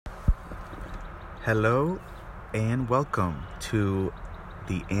Hello and welcome to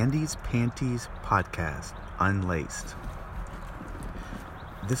the Andy's Panties podcast, Unlaced.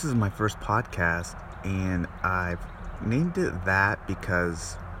 This is my first podcast and I've named it that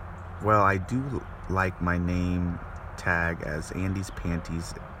because, I do like my name tag as Andy's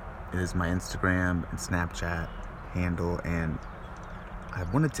Panties. It is my Instagram and Snapchat handle, and I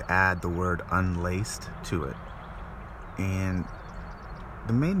wanted to add the word unlaced to it. And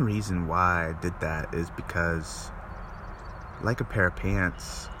the main reason why I did that is because, like a pair of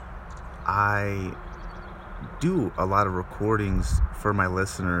pants, I do a lot of recordings for my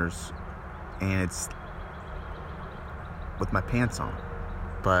listeners, and it's with my pants on.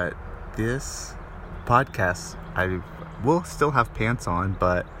 But this podcast, I will still have pants on,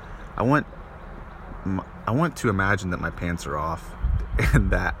 but I want to imagine that my pants are off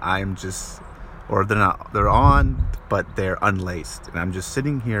and that I'm just, or they're on, but they're unlaced. And I'm just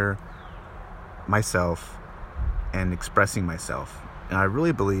sitting here myself and expressing myself. And I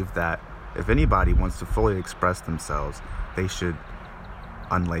really believe that if anybody wants to fully express themselves, they should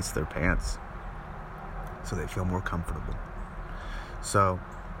unlace their pants so they feel more comfortable. So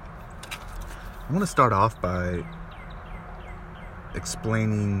I want to start off by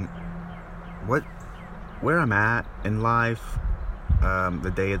explaining where I'm at in life,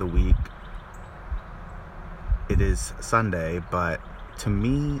 the day of the week. It is Sunday, but to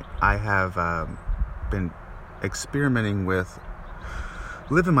me, I have been experimenting with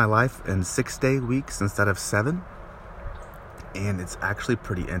living my life in 6-day weeks instead of 7, and it's actually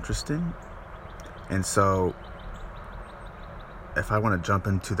pretty interesting. And so if I want to jump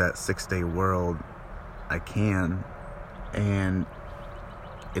into that 6-day world, I can, and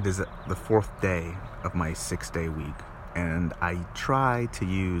it is the 4th day of my 6-day week, and I try to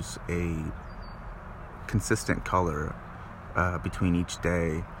use a consistent color between each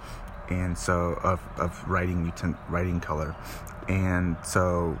day, and so of writing color, and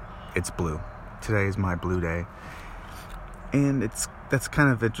so it's blue. Today is my blue day, and that's kind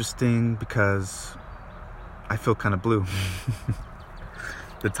of interesting because I feel kind of blue.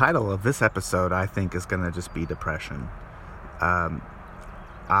 The title of this episode, I think, is gonna just be depression.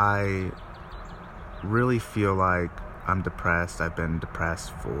 I really feel like I'm depressed. I've been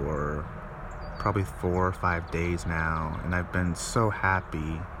depressed for probably 4 or 5 days now, and I've been so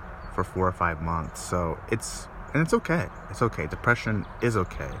happy for 4 or 5 months. So it's okay. It's okay. Depression is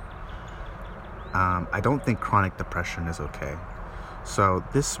okay. I don't think chronic depression is okay. So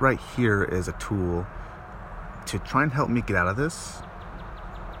this right here is a tool to try and help me get out of this.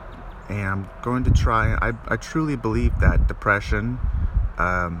 And I'm going to try. I truly believe that depression,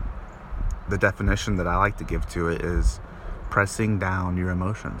 the definition that I like to give to it is pressing down your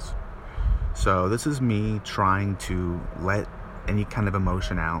emotions. So this is me trying to let any kind of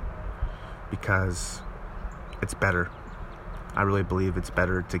emotion out because it's better. I really believe it's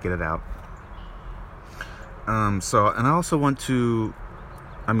better to get it out. And I also want to,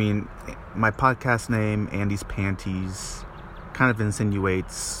 my podcast name, Andy's Panties, kind of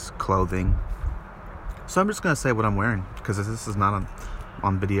insinuates clothing. So I'm just going to say what I'm wearing because this is not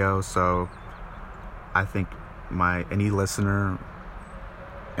on video. So I think any listener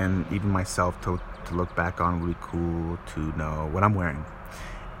and even myself to look back on would be cool to know what I'm wearing.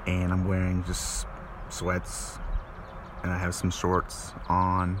 And I'm wearing just sweats, and I have some shorts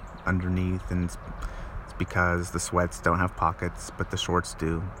on underneath, and it's because the sweats don't have pockets, but the shorts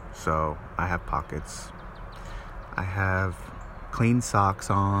do, so I have pockets. I have clean socks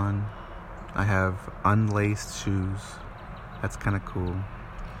on. I have unlaced shoes. That's kind of cool.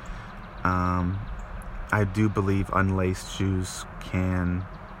 I do believe unlaced shoes can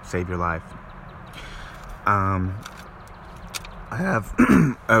save your life. I have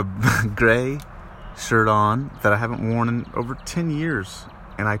a gray shirt on that I haven't worn in over 10 years,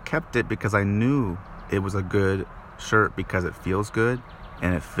 and I kept it because I knew it was a good shirt because it feels good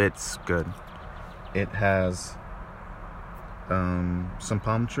and it fits good. It has some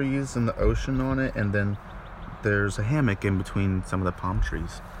palm trees and the ocean on it, and then there's a hammock in between some of the palm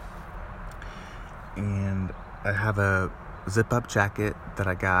trees. And I have a zip-up jacket that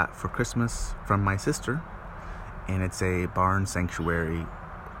I got for Christmas from my sister, and it's a Barn Sanctuary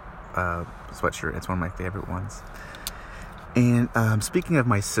sweatshirt. It's one of my favorite ones. And speaking of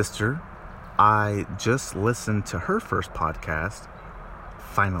my sister, I just listened to her first podcast.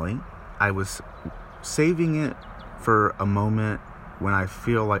 Finally, I was saving it for a moment when I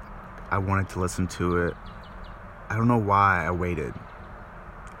feel like I wanted to listen to it. I don't know why I waited.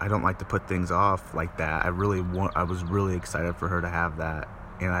 I don't like to put things off like that. I was really excited for her to have that,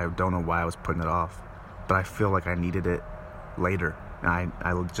 and I don't know why I was putting it off, but I feel like I needed it later. And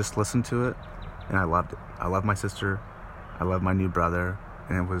I just listened to it, and I loved it. I love my sister. I love my new brother,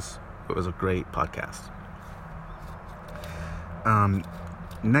 and it was a great podcast.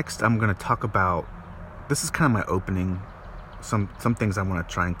 Next, I'm going to talk about, this is kind of my opening, some things I want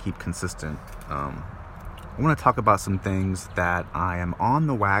to try and keep consistent. I want to talk about some things that I am on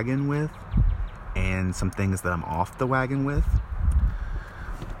the wagon with and some things that I'm off the wagon with.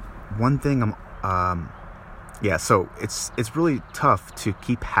 One thing so it's really tough to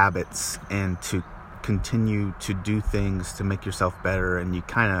keep habits and to continue to do things to make yourself better, and you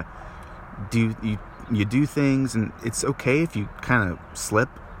kind of you do things, and it's okay if you kind of slip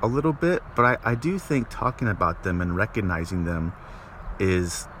a little bit, but I do think talking about them and recognizing them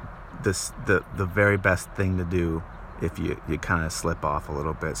is the very best thing to do if you kind of slip off a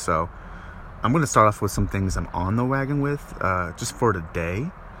little bit. So I'm going to start off with some things I'm on the wagon with, just for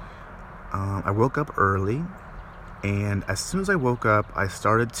today. I woke up early, and as soon as I woke up, I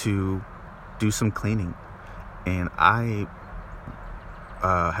started to do some cleaning, and I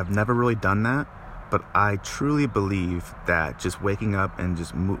have never really done that. But I truly believe that just waking up and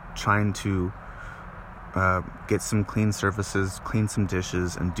just trying to get some clean surfaces, clean some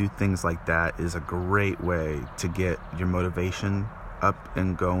dishes, and do things like that is a great way to get your motivation up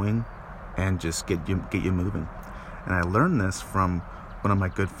and going, and just get you moving. And I learned this from one of my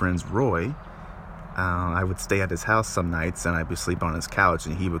good friends, Roy. I would stay at his house some nights, and I'd be sleeping on his couch,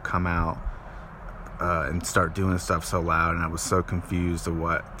 and he would come out and start doing stuff so loud, and I was so confused of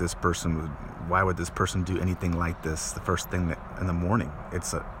what this person would. Why would this person do anything like this the first thing in the morning?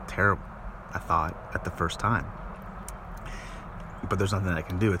 It's a terrible, I thought at the first time. But there's nothing I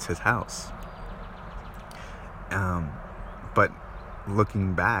can do. It's his house. But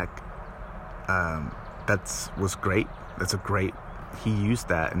looking back, was great. He used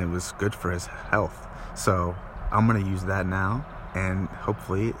that, and it was good for his health. So I'm going to use that now, and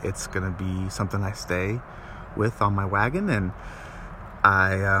hopefully it's going to be something I stay with on my wagon, and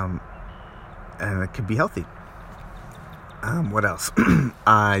and it could be healthy. What else?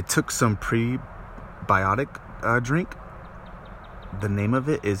 I took some prebiotic drink. The name of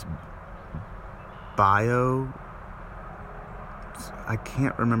it is I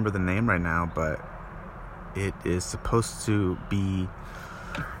can't remember the name right now, but it is supposed to be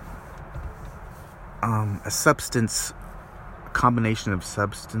a combination of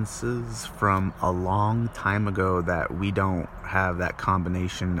substances from a long time ago that we don't have that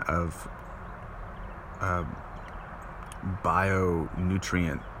combination of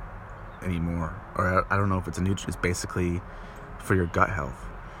bio-nutrient anymore. Or I don't know if it's a nutrient. It's basically for your gut health.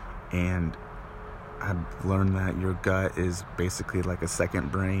 And I've learned that your gut is basically like a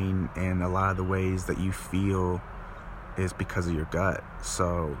second brain, and a lot of the ways that you feel is because of your gut.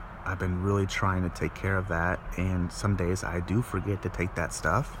 So I've been really trying to take care of that, and some days I do forget to take that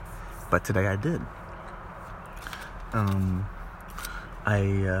stuff, but today I did.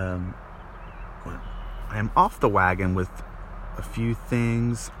 I am off the wagon with a few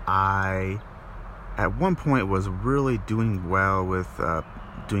things. I at one point was really doing well with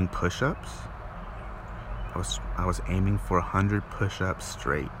doing push-ups. I was aiming for 100 push-ups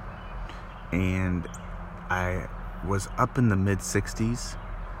straight, and I was up in the mid-60s,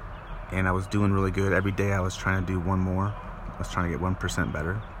 and I was doing really good. Every day I was trying to do one more. I was trying to get 1%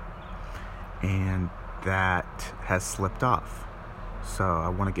 better, and that has slipped off. So I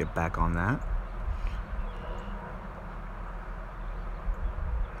want to get back on that.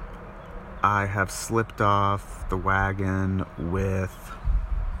 I have slipped off the wagon with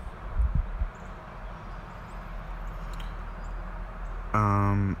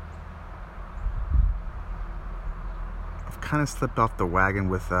I've kind of slipped off the wagon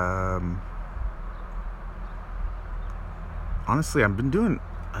with honestly, I'm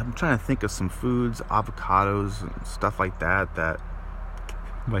trying to think of some foods, avocados and stuff like that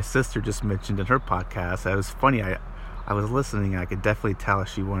my sister just mentioned in her podcast. It was funny, I was listening, and I could definitely tell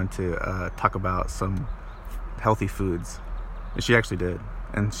she wanted to talk about some healthy foods. And she actually did.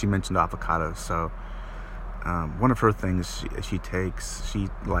 And she mentioned avocados. So one of her things she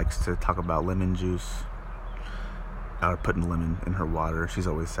likes to talk about lemon juice, or putting lemon in her water. She's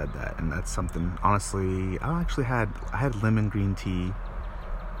always said that. And that's something, honestly, I had lemon green tea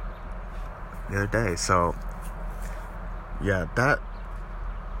the other day. So yeah,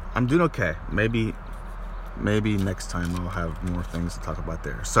 I'm doing okay. Maybe next time I'll have more things to talk about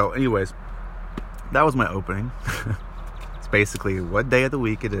there. So anyways, that was my opening. It's basically what day of the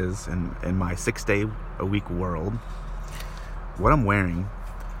week it is in my 6-day-a-week world, what I'm wearing,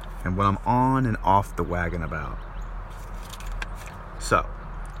 and what I'm on and off the wagon about. So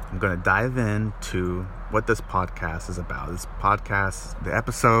I'm going to dive into what this podcast is about. This podcast, the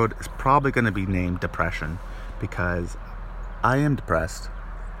episode is probably going to be named Depression, because I am depressed.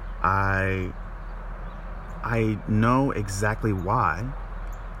 I know exactly why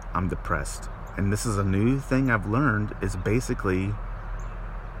I'm depressed. And this is a new thing I've learned, is basically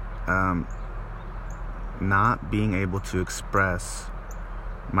not being able to express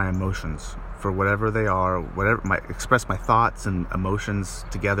my emotions for whatever they are, express my thoughts and emotions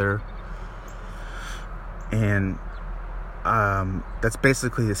together. And that's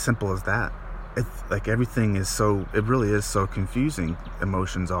basically as simple as that. It's like everything is it really is so confusing.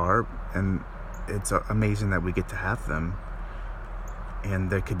 Emotions are, and it's amazing that we get to have them. And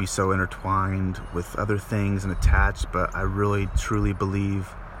they could be so intertwined with other things and attached, but I really truly believe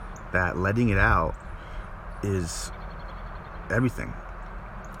that letting it out is everything.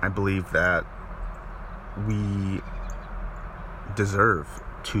 I believe that we deserve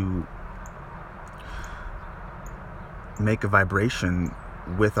to make a vibration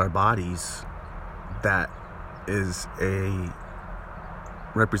with our bodies that is a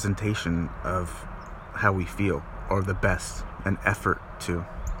representation of how we feel, or the best, an effort to.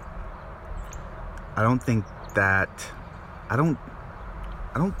 I don't think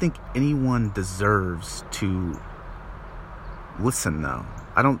anyone deserves to listen, though.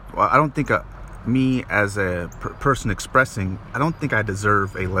 I don't think me as a person expressing, I don't think I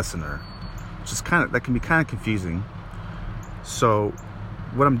deserve a listener. That can be kind of confusing. So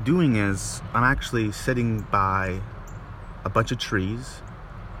what I'm doing is I'm actually sitting by a bunch of trees,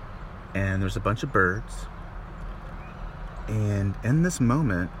 and there's a bunch of birds. And in this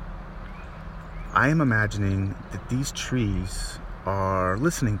moment, I am imagining that these trees are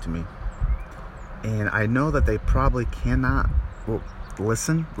listening to me. And I know that they probably cannot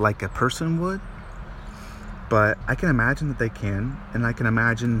listen like a person would, but I can imagine that they can, and I can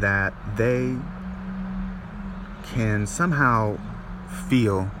imagine that they can somehow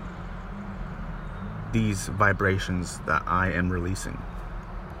feel these vibrations that I am releasing.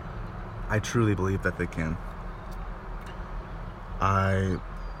 I truly believe that they can. I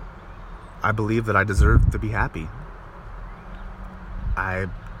believe that I deserve to be happy. I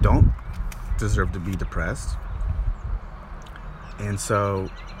don't deserve to be depressed. And so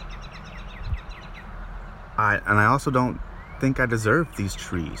I also don't think I deserve these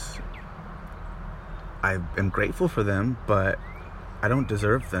trees. I am grateful for them, but I don't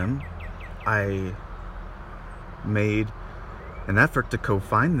deserve them. I made an effort to go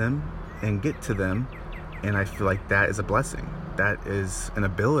find them and get to them, and I feel like that is a blessing. That is an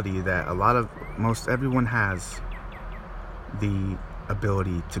ability that most everyone has, the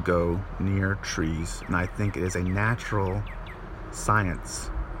ability to go near trees. And I think it is a natural science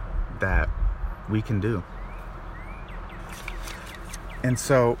that we can do. And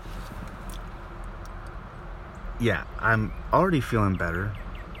so, yeah, I'm already feeling better,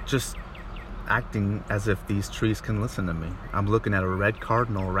 just acting as if these trees can listen to me. I'm looking at a red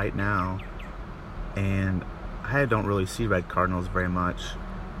cardinal right now, and I don't really see red cardinals very much.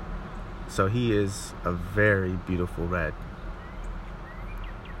 So he is a very beautiful red.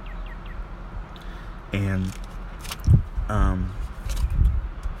 And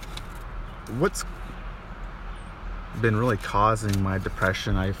what's been really causing my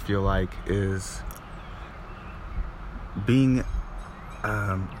depression, I feel like, is being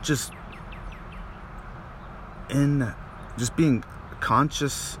just being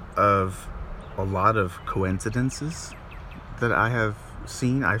conscious of a lot of coincidences that I have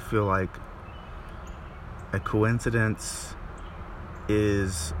seen. I feel like a coincidence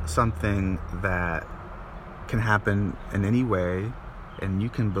is something that can happen in any way, and you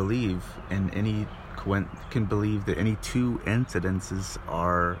can believe that any two incidences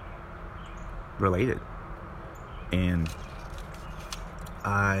are related. And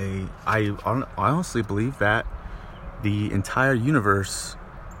I honestly believe that the entire universe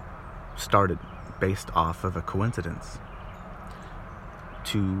started based off of a coincidence.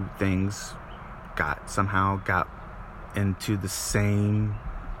 Two things somehow got into the same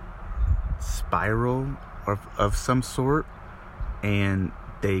spiral of some sort, and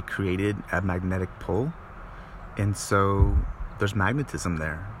they created a magnetic pull, and so there's magnetism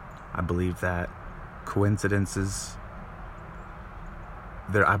there. I believe that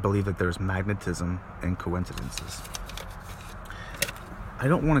I believe that there's magnetism in coincidences. I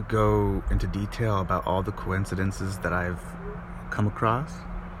don't want to go into detail about all the coincidences that I've come across,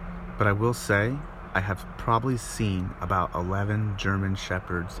 but I will say I have probably seen about 11 German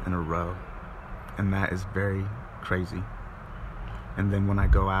Shepherds in a row, and that is very crazy. And then when I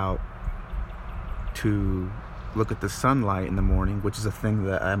go out to look at the sunlight in the morning, which is a thing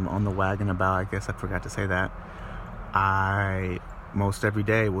that I'm on the wagon about. I guess I forgot to say that. I most every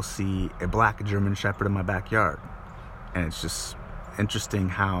day will see a black German Shepherd in my backyard. And it's just interesting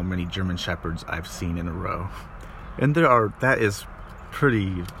how many German Shepherds I've seen in a row. And that is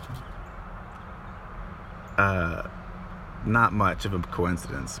pretty, not much of a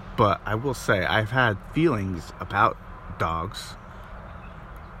coincidence. But I will say, I've had feelings about dogs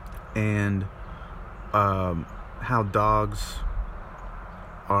and how dogs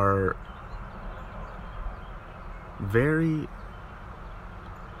are very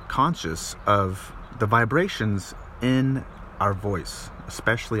conscious of the vibrations in our voice,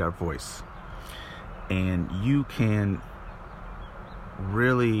 especially our voice. And you can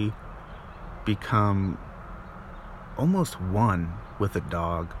really become almost one with a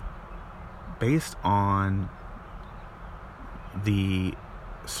dog based on the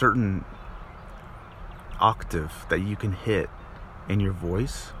certain octave that you can hit in your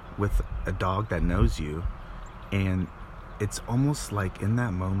voice with a dog that knows you. And it's almost like in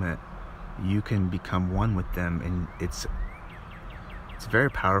that moment you can become one with them, and it's a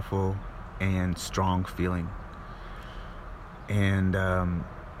very powerful and strong feeling. And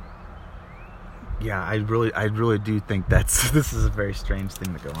yeah, I really do think this is a very strange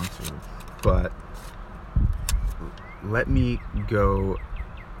thing to go into. But let me go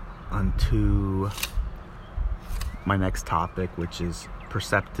onto my next topic, which is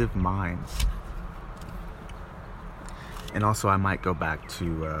perceptive minds. And also I might go back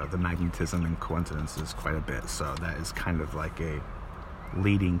to the magnetism and coincidences quite a bit. So that is kind of like a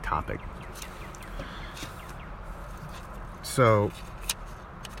leading topic. So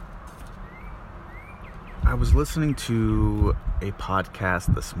I was listening to a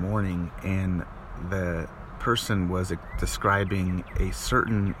podcast this morning, and the person was describing a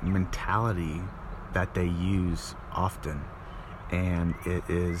certain mentality that they use often. And it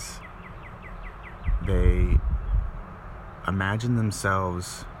is, they imagine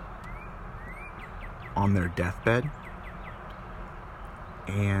themselves on their deathbed,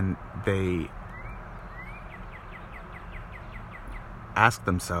 and they ask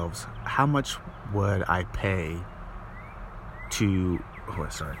themselves, how much would I pay to...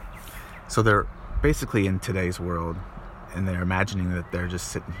 So they're basically in today's world, and they're imagining that they're just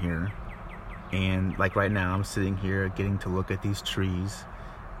sitting here. And like right now, I'm sitting here getting to look at these trees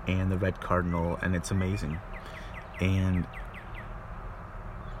and the red cardinal, and it's amazing. And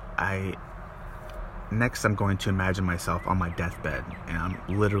next I'm going to imagine myself on my deathbed, and I'm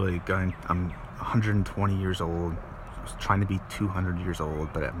 120 years old, trying to be 200 years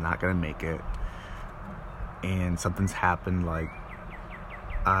old, but I'm not going to make it. And something's happened, like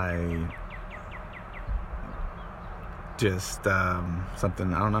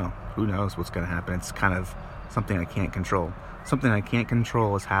something, I don't know, who knows what's going to happen. It's kind of something I can't control. Something I can't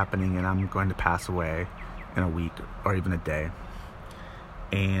control is happening, and I'm going to pass away in a week or even a day.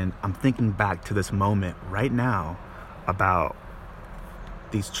 And I'm thinking back to this moment right now about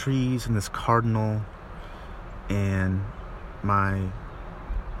these trees and this cardinal and my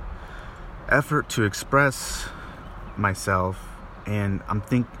effort to express myself. And I'm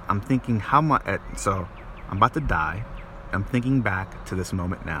thinking how much. So I'm about to die. I'm thinking back to this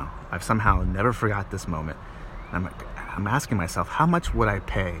moment now. I've somehow never forgot this moment. I'm asking myself, how much would I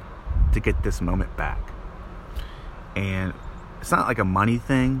pay to get this moment back? And it's not like a money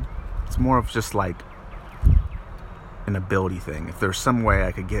thing. It's more of just like an ability thing. If there's some way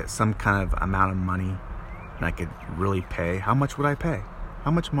I could get some kind of amount of money and I could really pay, how much would I pay?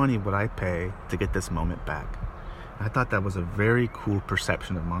 How much money would I pay to get this moment back? And I thought that was a very cool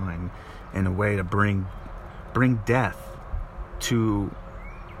perception of mine, and a way to bring death to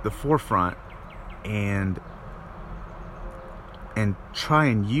the forefront and try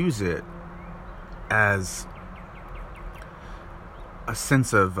and use it as a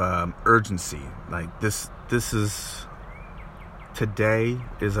sense of urgency. Like this is, today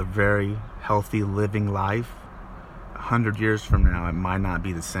is a very healthy living life. 100 years from now, it might not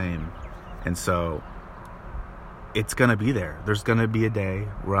be the same. And so it's going to be there. There's going to be a day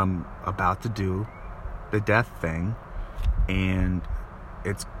where I'm about to do the death thing, and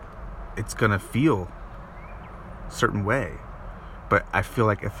it's going to feel a certain way. But I feel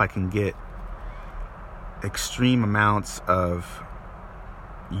like if I can get extreme amounts of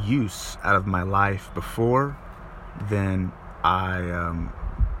use out of my life before, then I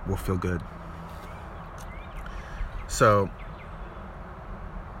will feel good. So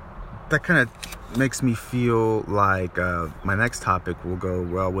that kind of makes me feel like my next topic will go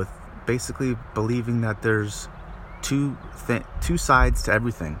well with basically believing that there's two sides to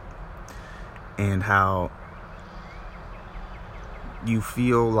everything, and how you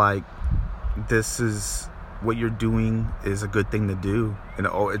feel like this is what you're doing is a good thing to do, and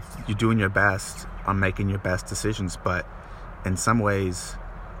you're doing your best on making your best decisions, but in some ways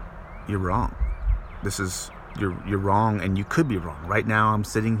you're wrong. You're wrong, and you could be wrong. Right now I'm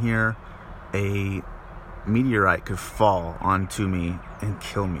sitting here, a meteorite could fall onto me and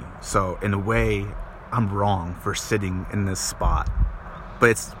kill me. So in a way, I'm wrong for sitting in this spot,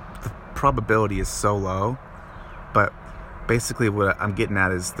 but the probability is so low. But basically what I'm getting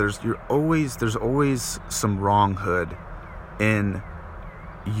at is there's always some wronghood in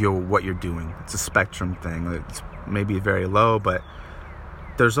what you're doing. It's a spectrum thing. It's maybe very low, but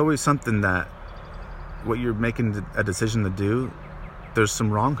there's always something that what you're making a decision to do, there's some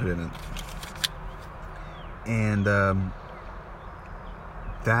wronghood in it. And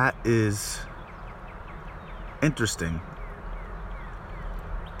that is interesting.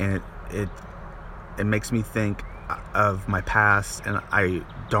 And it makes me think of my past, and I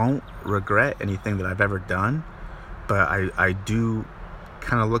don't regret anything that I've ever done, but I do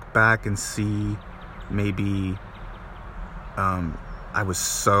kind of look back and see maybe I was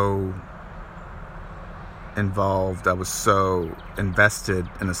so involved, I was so invested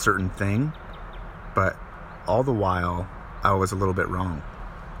in a certain thing, but all the while I was a little bit wrong.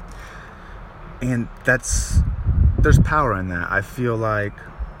 And there's power in that. I feel like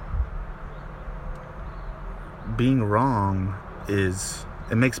being wrong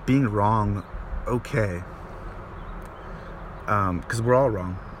it makes being wrong okay. Because we're all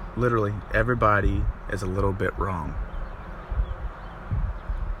wrong. Literally, everybody is a little bit wrong.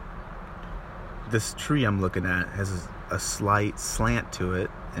 This tree I'm looking at has a slight slant to it,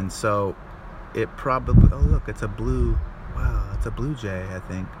 and so it probably, oh look, it's a blue jay, I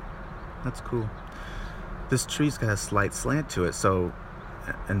think. That's cool. This tree's got a slight slant to it, so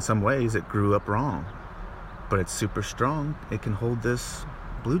in some ways it grew up wrong, but it's super strong. It can hold this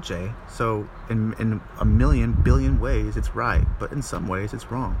blue jay, so in a million billion ways it's right, but in some ways it's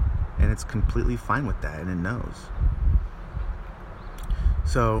wrong, and it's completely fine with that, and it knows.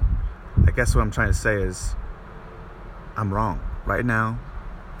 So I guess what I'm trying to say is I'm wrong right now.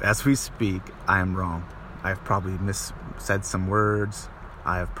 As we speak, I am wrong. I've probably said some words.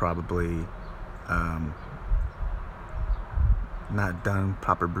 I have probably not done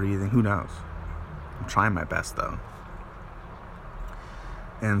proper breathing. Who knows? I'm trying my best though.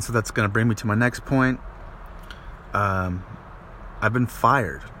 And so that's going to bring me to my next point. I've been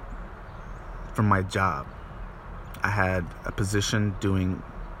fired from my job. I had a position doing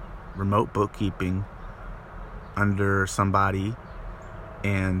remote bookkeeping under somebody,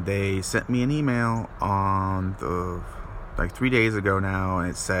 and they sent me an email on 3 days ago now, and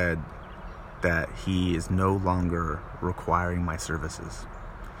it said that he is no longer requiring my services,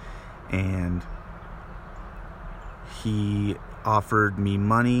 and he offered me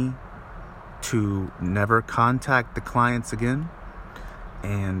money to never contact the clients again.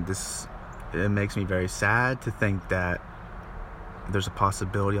 And it makes me very sad to think that there's a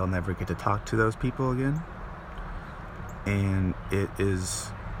possibility I'll never get to talk to those people again. And it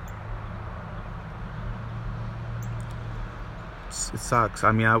sucks.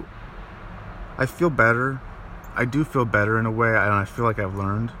 I mean, I feel better. I do feel better in a way, and I feel like I've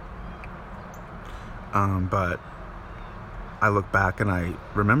learned. But I look back and I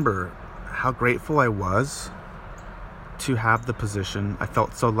remember how grateful I was to have the position. I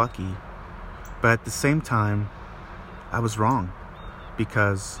felt so lucky. But at the same time, I was wrong,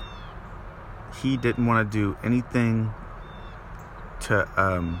 because he didn't want to do anything to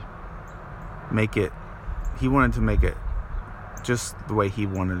make it. He wanted to make it just the way he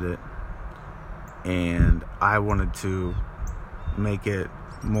wanted it, and I wanted to make it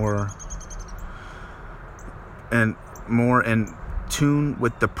more in tune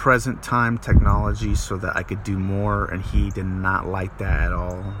with the present time technology so that I could do more, and he did not like that at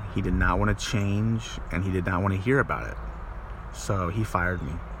all. He did not want to change, and he did not want to hear about it. So he fired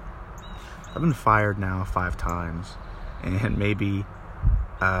me. I've been fired now 5 times, and maybe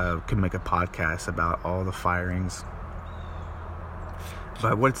could make a podcast about all the firings.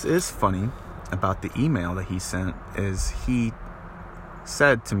 But what is funny about the email that he sent is he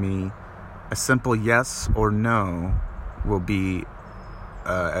said to me, a simple yes or no will be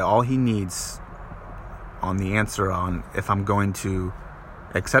all he needs on the answer on if I'm going to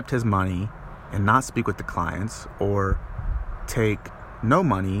accept his money and not speak with the clients, or take no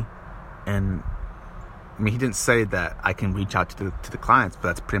money. And I mean, he didn't say that I can reach out to the clients, but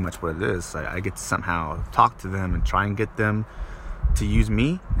that's pretty much what it is. I get to somehow talk to them and try and get them to use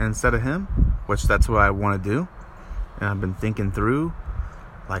me instead of him, which that's what I want to do. And I've been thinking through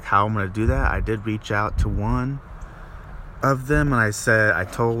like how I'm going to do that. I did reach out to one of them, and I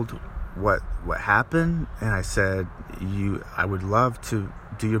told what happened, and I said, I would love to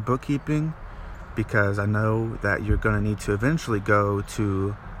do your bookkeeping because I know that you're going to need to eventually go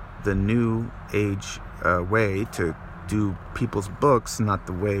to the new age way to do people's books, not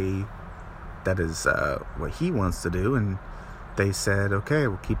the way that is what he wants to do. And they said, okay,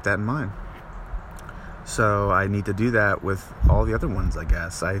 we'll keep that in mind. So I need to do that with all the other ones, I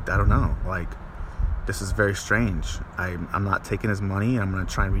guess. I don't know. Like, this is very strange. I'm not taking his money. I'm going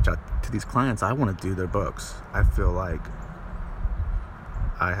to try and reach out to these clients. I want to do their books. I feel like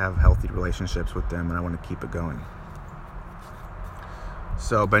I have healthy relationships with them and I want to keep it going.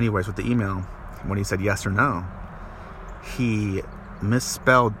 So, but anyways, with the email, when he said yes or no, he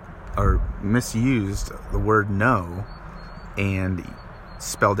misspelled or misused the word no and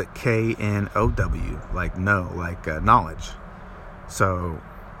spelled it K-N-O-W, like no, like knowledge. So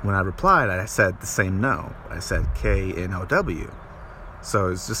when I replied, I said the same no. I said K-N-O-W. So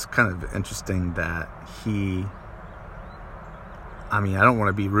it's just kind of interesting that I don't want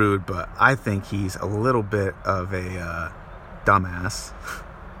to be rude, but I think he's a little bit of a dumbass.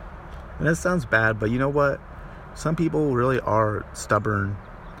 And that sounds bad, but you know what? Some people really are stubborn,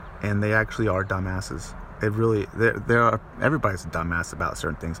 and they actually are dumbasses. Everybody's a dumbass about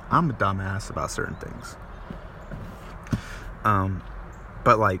certain things. I'm a dumbass about certain things.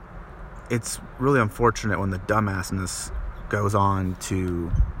 But like, it's really unfortunate when the dumbassness goes on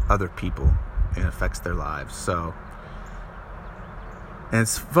to other people and affects their lives. So, and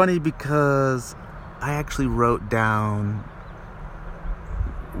it's funny because I actually wrote down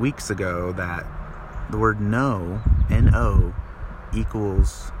weeks ago that the word no, N-O,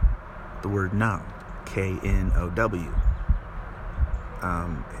 equals the word no, K-N-O-W.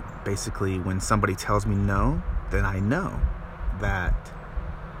 Basically, when somebody tells me no, then I know that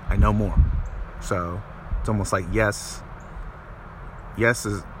I know more. So it's almost like yes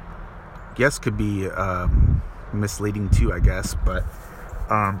could be misleading too, I guess, but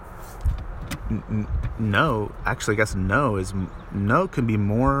no, actually I guess no can be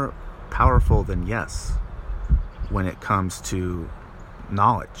more powerful than yes when it comes to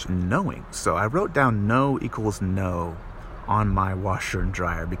knowledge and knowing. So I wrote down no equals no on my washer and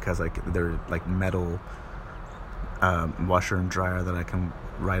dryer because they're like metal washer and dryer that I can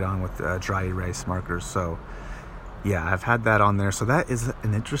write on with dry erase markers. So yeah, I've had that on there. So that is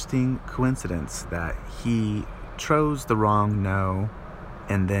an interesting coincidence that he chose the wrong no,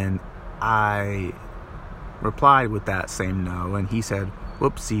 and then I replied with that same no, and he said,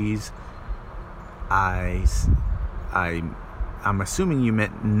 whoopsies, I'm assuming you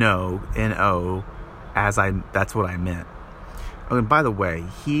meant no, N-O, that's what I meant. Oh, and by the way,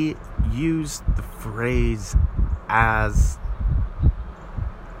 he used the phrase as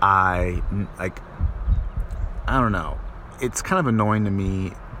I don't know. It's kind of annoying to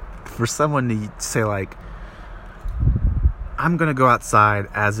me for someone to say like, I'm going to go outside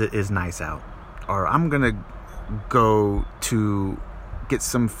as it is nice out, or I'm going to go to get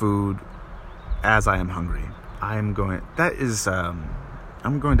some food as I am hungry. I'm going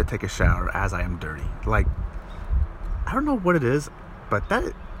to take a shower as I am dirty. Like, I don't know what it is, but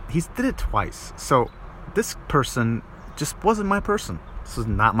he did it twice. So this person just wasn't my person. This is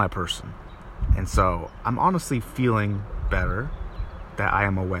not my person. And so I'm honestly feeling better that I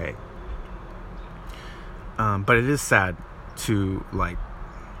am away. But it is sad to like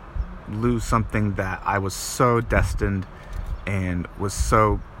lose something that I was so destined and was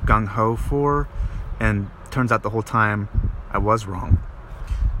so gung-ho for, and turns out the whole time I was wrong.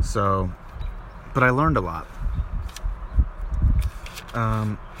 So, but I learned a lot.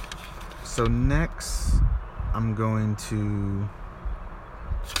 So next I'm going to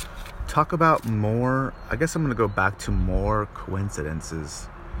talk about more, I guess I'm going to go back to more coincidences.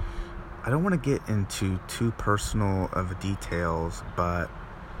 I don't want to get into too personal of details, but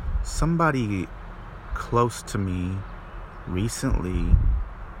somebody close to me recently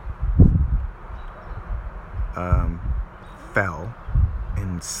fell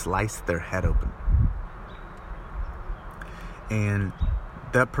and sliced their head open. And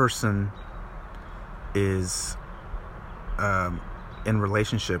that person is in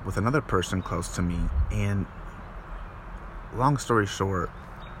relationship with another person close to me. And long story short,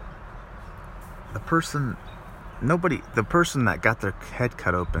 the person that got their head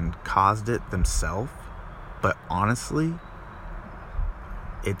cut open caused it themselves. But honestly,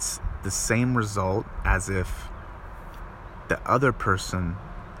 it's the same result as if the other person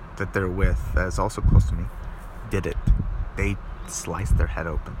that they're with, that is also close to me, did it. They sliced their head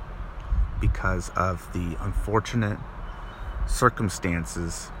open because of the unfortunate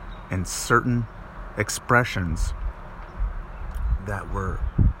circumstances and certain expressions that were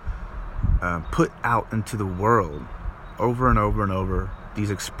put out into the world over and over and over. These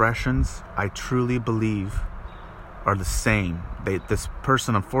expressions, I truly believe, are the same. This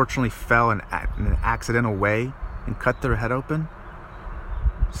person unfortunately fell in an accidental way and cut their head open,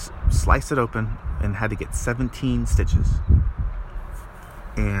 sliced it open, and had to get 17 stitches.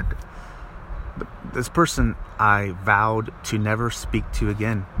 And this person I vowed to never speak to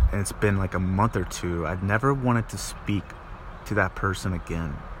again. And it's been like a month or two. I've never wanted to speak to that person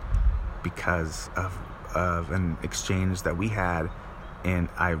again because of an exchange that we had. And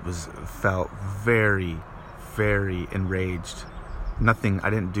I felt very, very enraged. I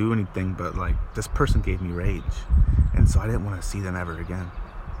didn't do anything, but like this person gave me rage. And so I didn't want to see them ever again.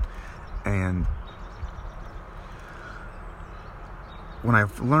 And when I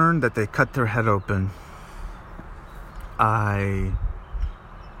learned that they cut their head open, I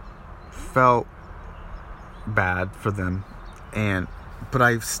felt bad for them, but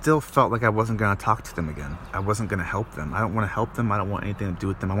I still felt like I wasn't going to talk to them again. I wasn't going to help them. I don't want to help them. I don't want anything to do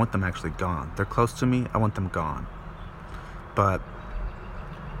with them. I want them actually gone. They're close to me. I want them gone. But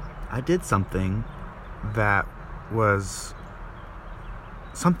I did something that was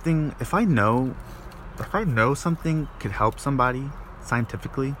something, if I know something could help somebody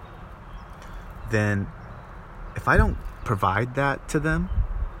scientifically, then if I don't provide that to them,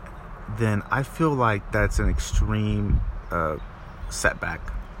 then I feel like that's an extreme setback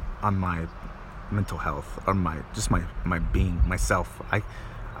on my mental health, or my being, myself.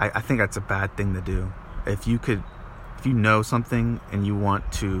 I think that's a bad thing to do. If you know something and you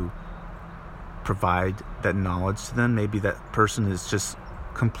want to provide that knowledge to them, maybe that person is just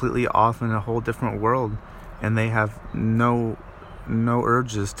completely off in a whole different world and they have no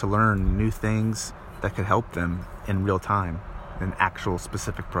urges to learn new things that could help them in real time, an actual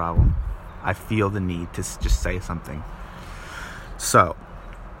specific problem. I feel the need to just say something. So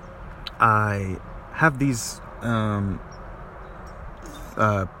I have these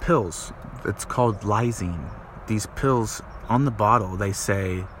pills. It's called Lysine. These pills, on the bottle, they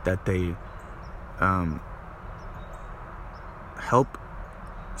say that they help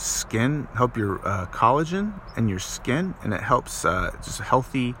your collagen in your skin, and it helps just a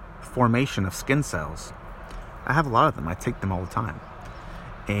healthy formation of skin cells. I have a lot of them. I take them all the time.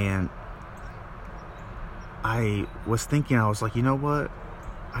 And I was thinking, I was like, you know what?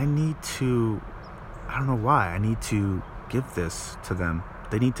 I don't know why. I need to give this to them.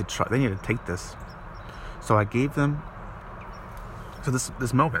 They need to take this. So I gave them. So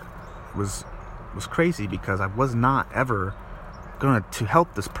this moment was crazy, because I was not ever going to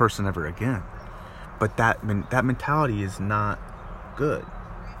help this person ever again. But that mentality is not good.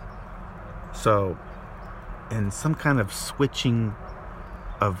 So, in some kind of switching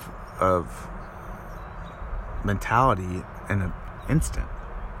of mentality in an instant,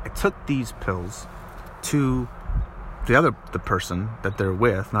 I took these pills to the person that they're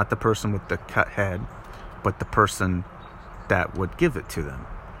with, not the person with the cut head, but the person that would give it to them.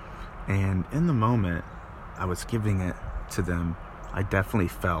 And in the moment I was giving it to them, I definitely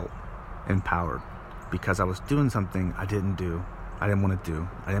felt empowered, because I was doing something I didn't want to do.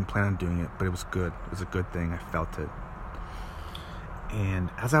 I didn't plan on doing it, but it was good. It was a good thing. I felt it. And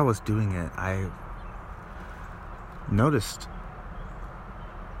as I was doing it, I noticed,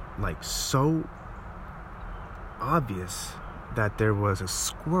 like, so obvious, that there was a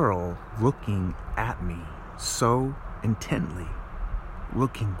squirrel looking at me so intently,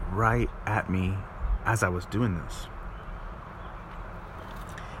 looking right at me as I was doing this.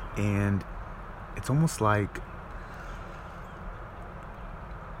 And it's almost like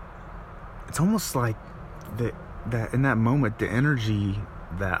that in that moment, the energy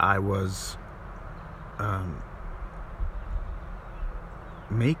that I was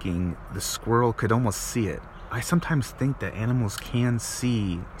making, the squirrel could almost see it. I sometimes think that animals can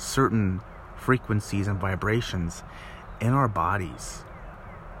see certain frequencies and vibrations in our bodies,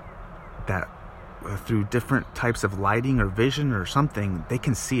 that through different types of lighting or vision or something, they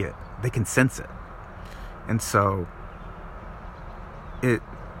can see it, they can sense it. And so it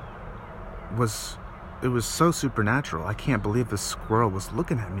was so supernatural. I can't believe this squirrel was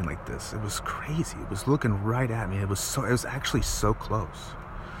looking at me like this. It was crazy. It was looking right at me. It was actually so close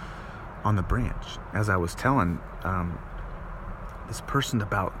on the branch, as I was telling this person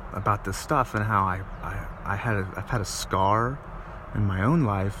about this stuff, and how I've had a scar in my own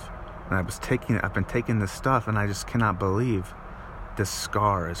life, and I've been taking this stuff, and I just cannot believe this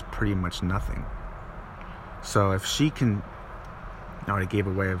scar is pretty much nothing. So if she can, I already gave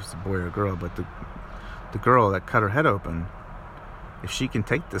away if it's a boy or a girl, but the girl that cut her head open, if she can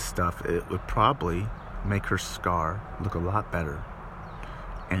take this stuff, it would probably make her scar look a lot better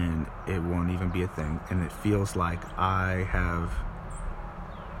and it won't even be a thing. And it feels like I have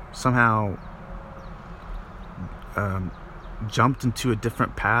somehow jumped into a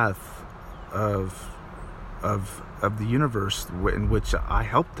different path of the universe in which I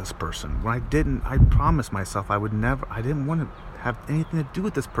helped this person. When I promised myself I didn't want to have anything to do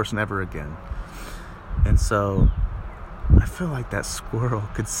with this person ever again. And so I feel like that squirrel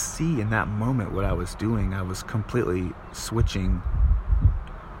could see in that moment what I was doing. I was completely switching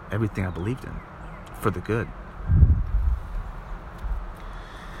everything I believed in for the good.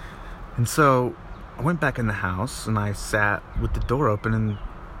 And so I went back in the house and I sat with the door open, and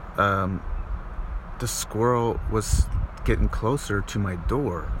the squirrel was getting closer to my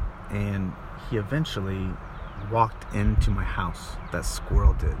door, and he eventually walked into my house. That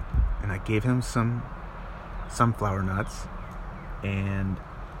squirrel did. And I gave him some sunflower nuts, and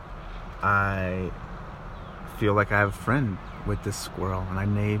I feel like I have a friend with this squirrel, and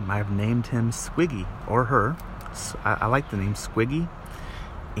I've named him Squiggy, or her. So I like the name Squiggy,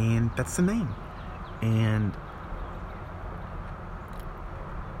 and that's the name. And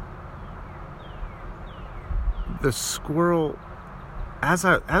the squirrel, as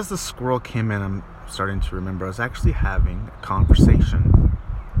the squirrel came in, I'm starting to remember I was actually having a conversation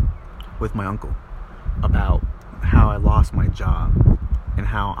with my uncle about how I lost my job and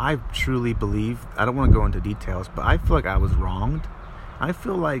how I truly believe, I don't want to go into details, but I feel like I was wronged. I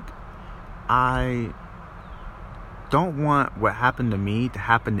feel like I don't want what happened to me to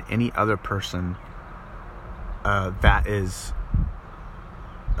happen to any other person that is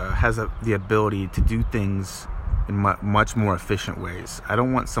has the ability to do things in much more efficient ways. I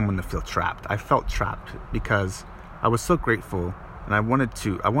don't want someone to feel trapped. I felt trapped because I was so grateful, and I wanted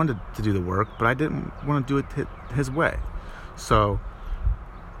to do the work, but I didn't want to do it his way. So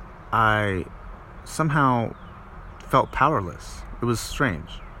I somehow felt powerless. It was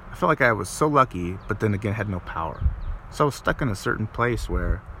strange. I felt like I was so lucky, but then again had no power. So I was stuck in a certain place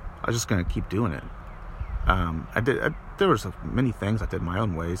where I was just going to keep doing it. There was many things I did my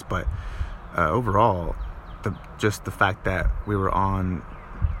own ways, but overall, just the fact that we were on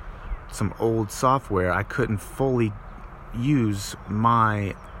some old software, I couldn't fully use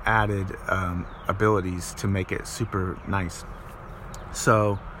my added abilities to make it super nice.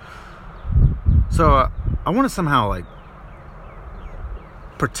 So I want to somehow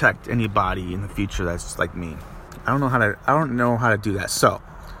protect anybody in the future that's like me. I don't know how to do that. So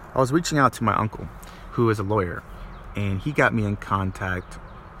I was reaching out to my uncle, who is a lawyer, and he got me in contact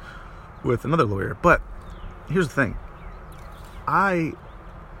with another lawyer. But here's the thing.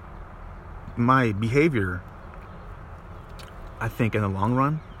 My behavior, I think in the long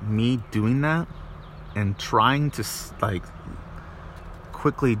run, me doing that and trying to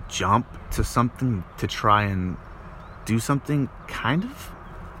quickly jump to something to try and do something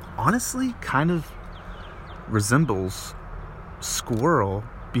honestly resembles squirrel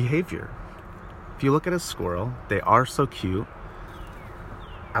behavior. If you look at a squirrel, they are so cute.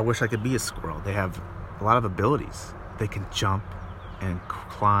 I wish I could be a squirrel. They have a lot of abilities. They can jump and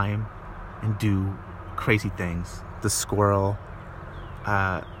climb and do crazy things. The squirrel,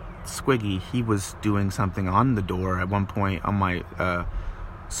 Squiggy, he was doing something on the door at one point on my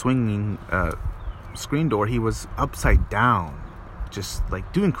swinging screen door. He was upside down, just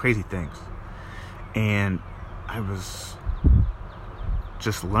doing crazy things. And I was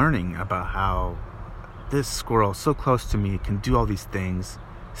just learning about how this squirrel, so close to me, can do all these things,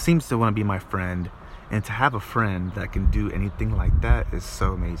 seems to want to be my friend, and to have a friend that can do anything like that is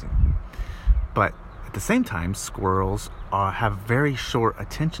so amazing. But at the same time, squirrels have very short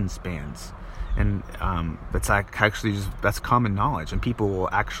attention spans, and that's common knowledge, and people will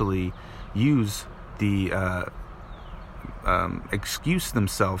actually use the excuse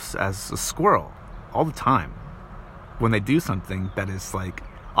themselves as a squirrel all the time when they do something that is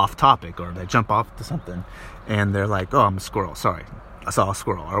off topic, or they jump off to something and they're like, oh, I'm a squirrel, sorry, I saw a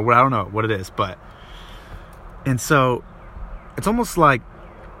squirrel, or I don't know what it is. And so it's almost like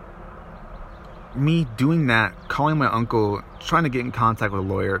me doing that, calling my uncle, trying to get in contact with a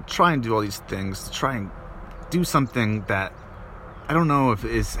lawyer, trying to do all these things to try and do something that I don't know if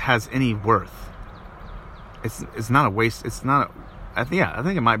has any worth. It's not a waste. I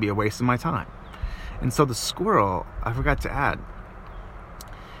think it might be a waste of my time. And so the squirrel, I forgot to add,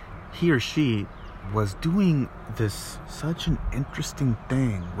 he or she was doing such an interesting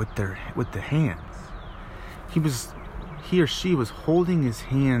thing with the hands. He or she was holding his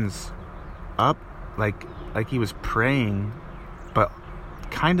hands up like he was praying, but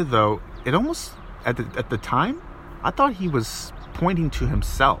though it almost at the time I thought he was pointing to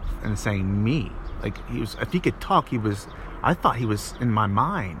himself and saying me. If he could talk, he was I thought he was in my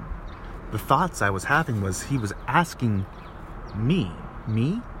mind. The thoughts I was having was he was asking me.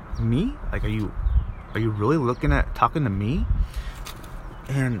 Like, are you really talking to me?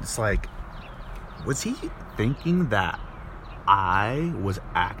 And it's like, was he thinking that I was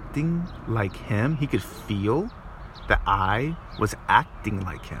acting like him? He could feel that I was acting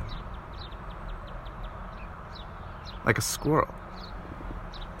like him, like a squirrel.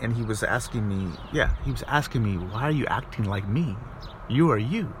 And he was asking me, why are you acting like me? You are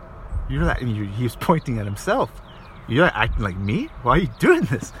you. You're that. And he was pointing at himself. You're not acting like me? Why are you doing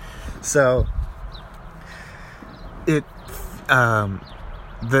this? So the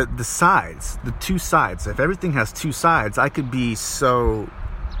sides, the two sides, if everything has two sides, I could be so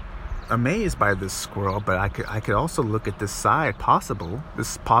amazed by this squirrel, but I could also look at this possible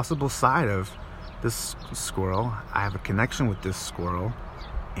side of this squirrel. I have a connection with this squirrel,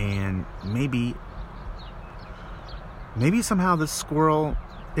 and maybe somehow this squirrel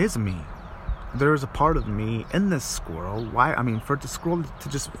is me. There's a part of me in this squirrel. Why? I mean, for the squirrel to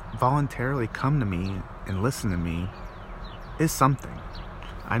just voluntarily come to me and listen to me is something.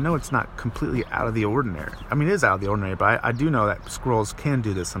 I know it's not completely out of the ordinary. I mean, it is out of the ordinary, but I do know that squirrels can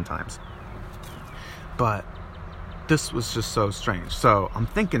do this sometimes. But this was just so strange. So I'm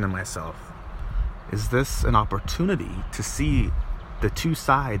thinking to myself, is this an opportunity to see the two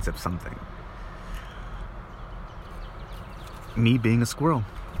sides of something? Me being a squirrel.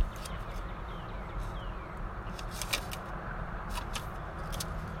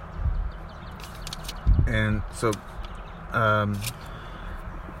 And so, I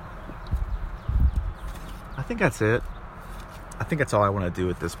think that's it. I think that's all I want to do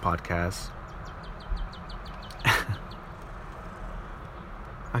with this podcast.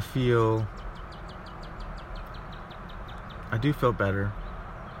 I do feel better.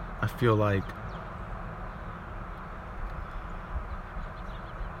 I feel like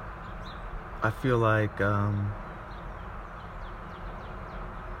I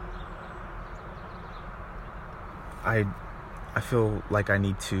feel like I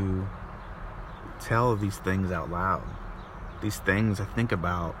need to tell these things out loud. These things I think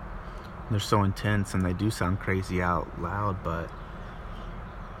about, they're so intense and they do sound crazy out loud, but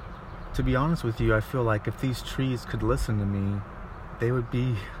to be honest with you, I feel like if these trees could listen to me, they would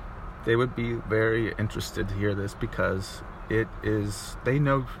be very interested to hear this, because they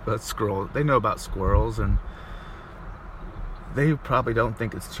know about squirrels, and they probably don't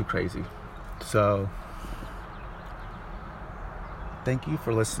think it's too crazy. So thank you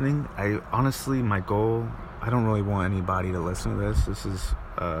for listening. My goal, I don't really want anybody to listen to this.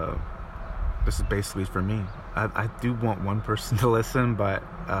 This is basically for me. I do want one person to listen, but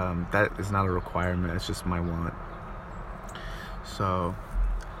that is not a requirement. It's just my want. So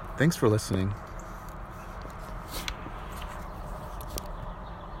thanks for listening.